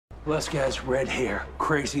Les guy's red hair,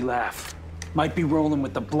 crazy laugh. Might be rolling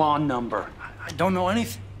with the blonde number. I don't know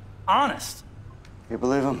anything. Honest. You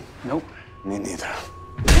believe him? Nope. Me neither.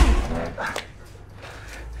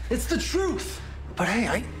 It's the truth. But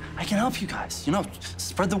hey, I can help you guys. You know,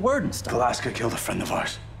 spread the word and stuff. Alaska killed a friend of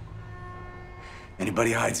ours.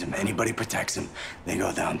 Anybody hides him, anybody protects him, they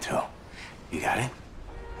go down too. You got it?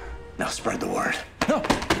 Now spread the word. No!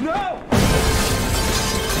 No!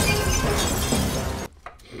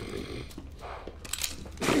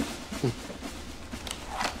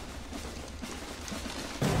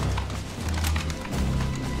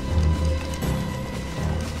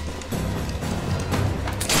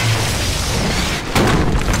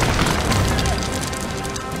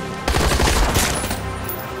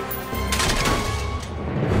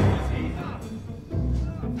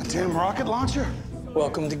 A damn rocket launcher?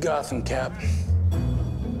 Welcome to Gotham, Cap.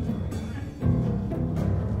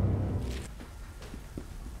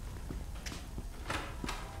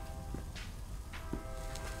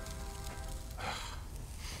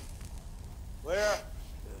 Where?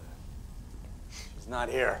 She's not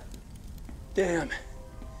here. Damn.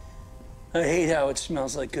 I hate how it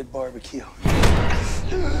smells like good barbecue.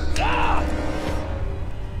 Ah!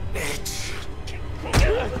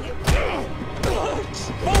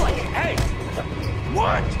 Bullock, hey!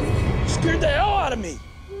 What? You scared the hell out of me.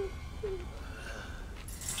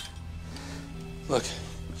 Look,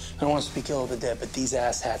 I don't want to speak ill of the dead, but these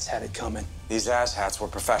asshats had it coming. These asshats were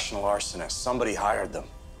professional arsonists. Somebody hired them.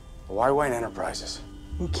 Why Wayne Enterprises?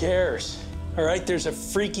 Who cares? All right, there's a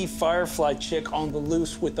freaky Firefly chick on the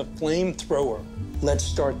loose with a flamethrower. Let's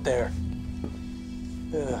start there.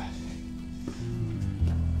 Ugh.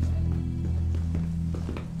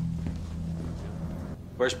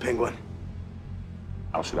 Where's Penguin?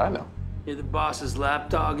 How should I know? You're the boss's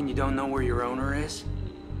lapdog and you don't know where your owner is?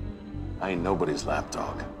 I ain't nobody's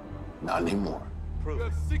lapdog. Not anymore. You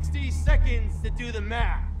have 60 seconds to do the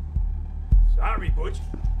math. Sorry, Butch.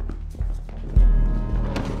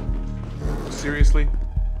 Seriously?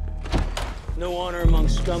 No honor among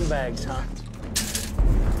scumbags, huh?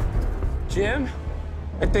 Jim,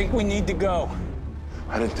 I think we need to go.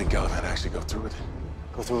 I didn't think God would actually go through with it.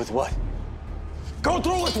 Go through with what? Go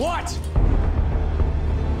through with what?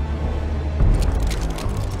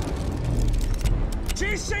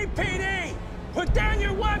 GCPD! Put down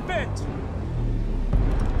your weapons!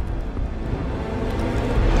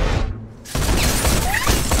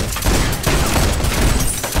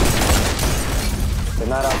 They're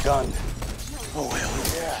not outgunned. Oh, hell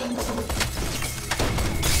yeah.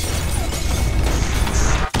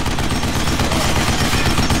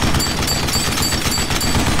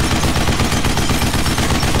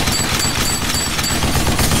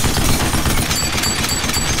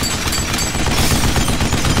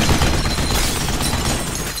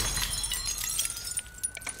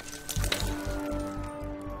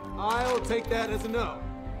 I'll take that as a no.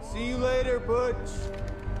 See you later, Butch.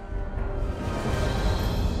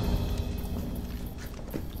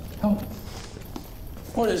 Help.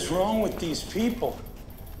 What is wrong with these people?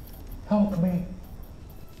 Help me.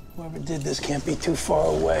 Whoever did this can't be too far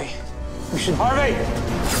away. We should... Harvey!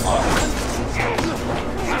 No.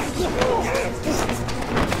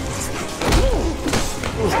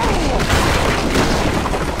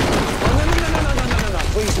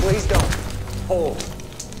 Please don't. Hold.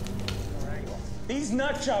 These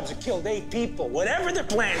nut jobs have killed 8 people. Whatever their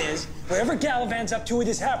plan is, whatever Gallivan's up to, it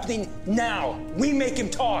is happening now. We make him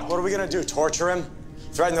talk. What are we gonna do, torture him?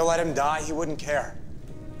 Threaten to let him die? He wouldn't care.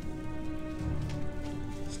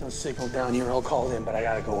 There's no signal down here. I'll call in, but I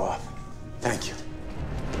gotta go up. Thank you.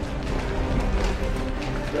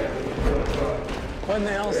 What in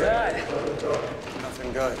the hell's that?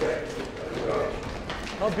 Nothing good.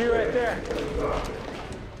 I'll be right there.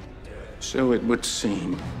 So it would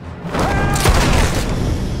seem.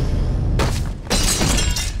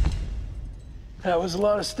 That was a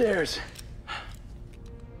lot of stairs.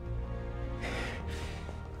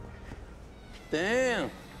 Damn.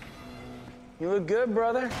 You look good,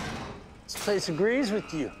 brother. This place agrees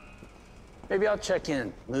with you. Maybe I'll check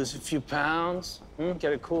in. Lose a few pounds,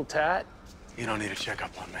 get a cool tat. You don't need to check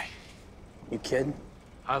up on me. You kidding?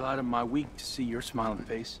 Highlight of my week to see your smiling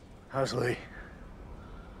face. How's Lee?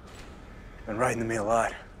 Been writing to me a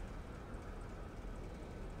lot.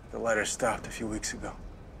 The letter stopped a few weeks ago.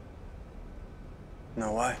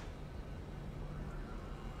 Know why?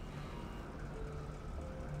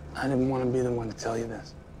 I didn't want to be the one to tell you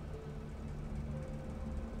this.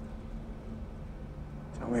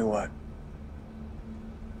 Tell me what?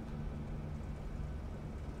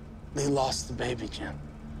 Lee lost the baby, Jim.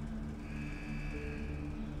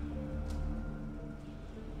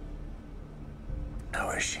 How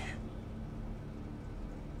is she?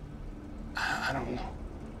 I don't know.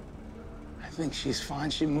 I think she's fine.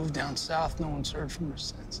 She moved down south. No one's heard from her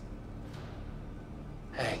since.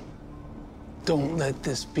 Hey, don't let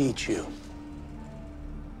this beat you.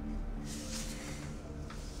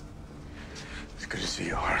 It's good to see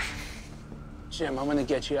you, Harv. Jim, I'm gonna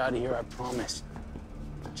get you out of here, I promise.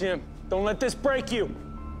 Jim, don't let this break you.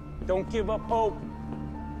 Don't give up hope.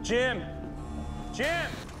 Jim! Jim!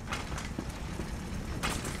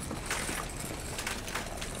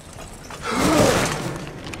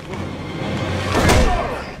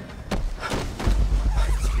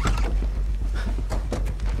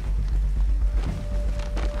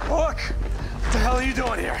 Look! What the hell are you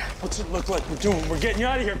doing here? What's it look like we're doing? We're getting you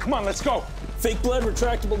out of here. Come on, let's go. Fake blood,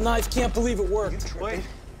 retractable knife. Can't believe it worked. Wait.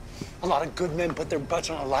 A lot of good men put their butts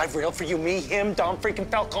on a live rail for you, me, him, Don freaking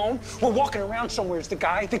Falcone. We're walking around somewhere as the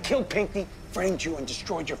guy that killed Pinckney, framed you, and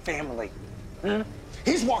destroyed your family. Hmm?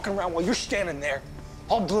 He's walking around while you're standing there,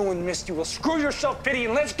 all blue and misty. Well, screw your self-pity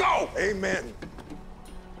and let's go! Amen.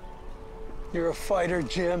 You're a fighter,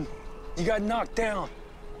 Jim. You got knocked down.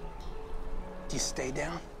 Do you stay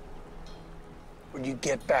down? Or do you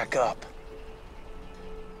get back up?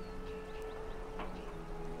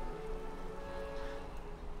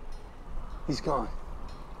 He's gone.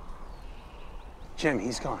 Jim,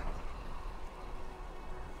 he's gone.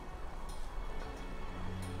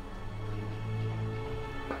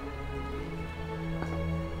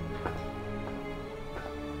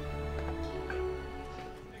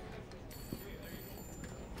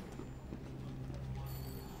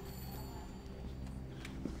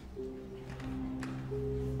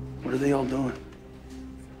 What are they all doing?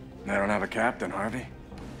 They don't have a captain, Harvey.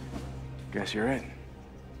 Guess you're it.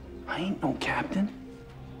 I ain't no captain.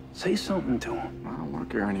 Say something to him. I don't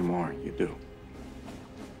work here anymore. You do.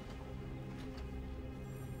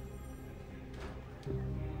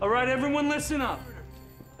 All right, everyone listen up.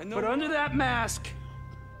 But under that mask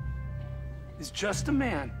is just a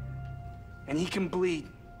man, and he can bleed,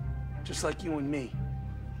 just like you and me.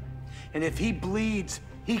 And if he bleeds,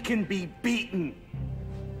 he can be beaten.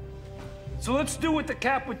 So let's do what the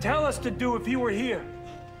Cap would tell us to do if he were here.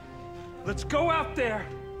 Let's go out there,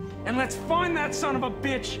 and let's find that son of a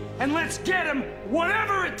bitch, and let's get him,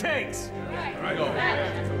 whatever it takes.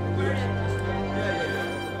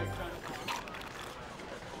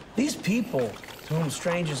 These people to whom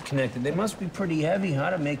Strange is connected, they must be pretty heavy, huh,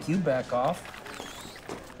 to make you back off?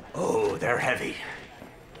 Oh, they're heavy.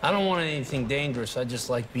 I don't want anything dangerous. I just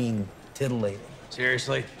like being titillated.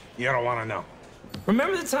 Seriously? You don't want to know.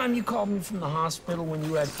 Remember the time you called me from the hospital when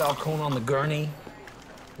you had Falcone on the gurney?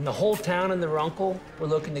 And the whole town and their uncle were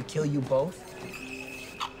looking to kill you both?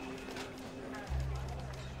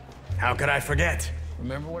 How could I forget?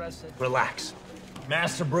 Remember what I said? Relax.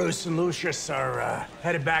 Master Bruce and Lucius are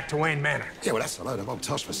headed back to Wayne Manor. Yeah, well, that's a load of old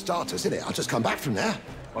tosh for starters, isn't it? I just come back from there.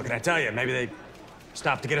 What can I tell you? Maybe they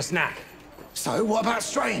stopped to get a snack. So, what about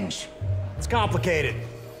Strange? It's complicated.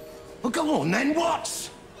 Well, go on then, what?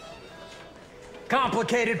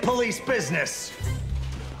 Complicated police business.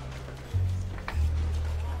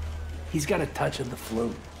 He's got a touch of the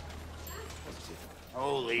flu.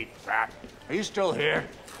 Holy crap. Are you still here?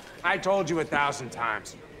 I told you 1,000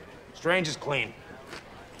 times. Strange is clean.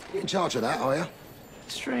 You in charge of that, are you?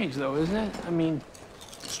 Strange, though, isn't it? I mean,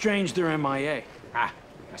 strange they're MIA. Ah,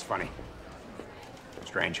 that's funny.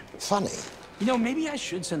 Strange. Funny. You know, maybe I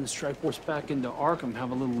should send the strike force back into Arkham,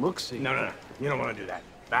 have a little look-see. No. You don't want to do that.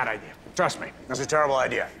 Bad idea. Trust me, that's a terrible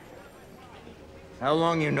idea. How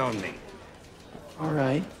long you known me? All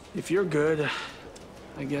right. If you're good,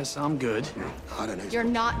 I guess I'm good. I don't know. You're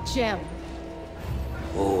not Jim.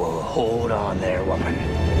 Oh, hold on there, woman.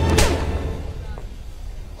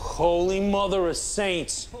 Holy Mother of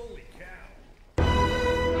Saints.